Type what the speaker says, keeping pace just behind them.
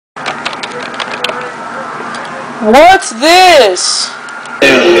What's this?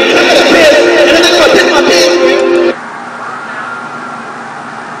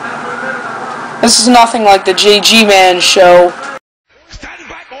 This is nothing like the JGMan show.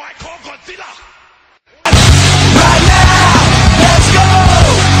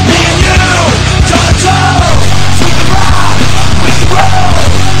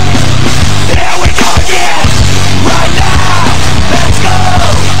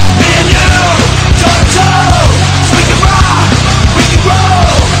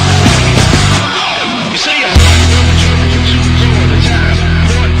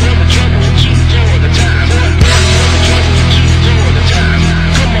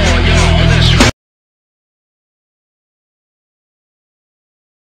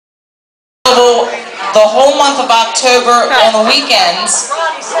 The whole month of October on the weekends,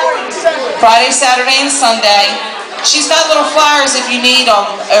 Friday, Saturday, and Sunday. She's got little flyers if you need them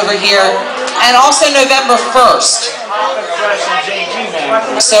over here, and also November 1st.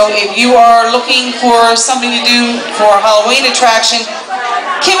 So if you are looking for something to do for a Halloween attraction,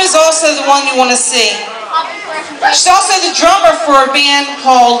 Kim is also the one you want to see. She's also the drummer for a band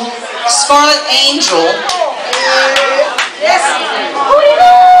called Scarlet Angel.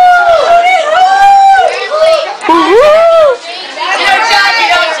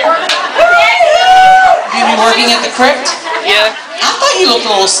 You be working at the Krypt? Yeah. I thought you looked a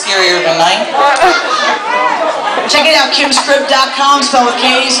little scarier tonight. Check it out, KimsCrypt.com, spelled with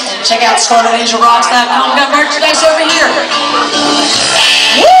K's, and check out ScarletAngelRocks.com. We got merchandise over here.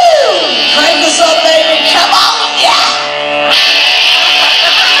 Woo! Crank this up, baby. Come on, yeah!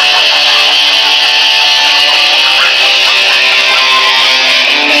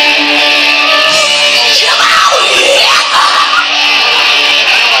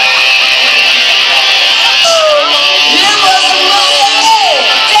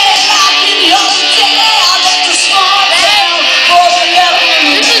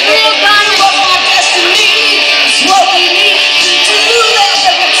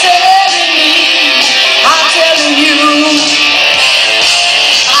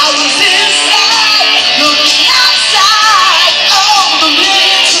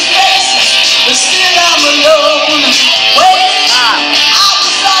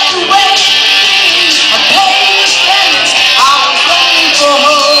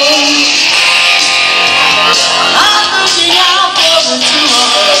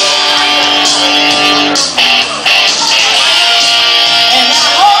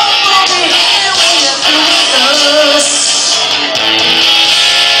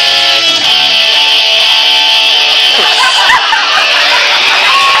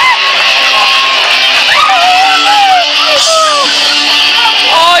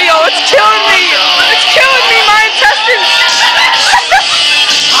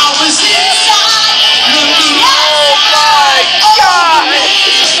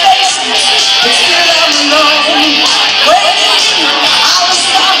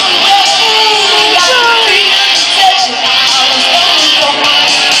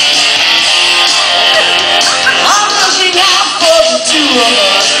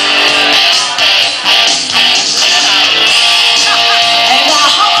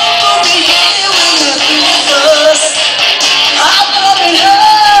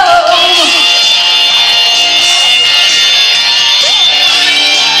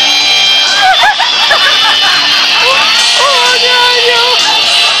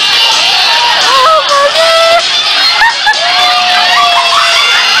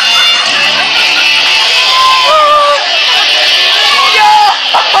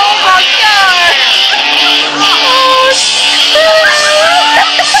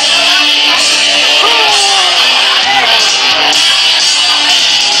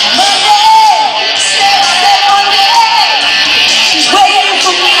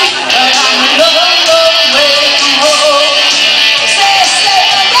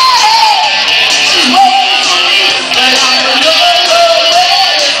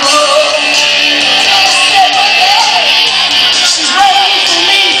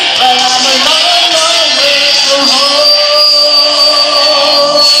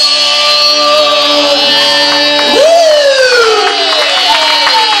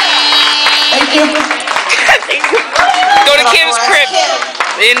 Go to Kim's Krypt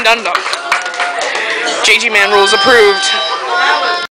in Dundalk. JGManRulz approved.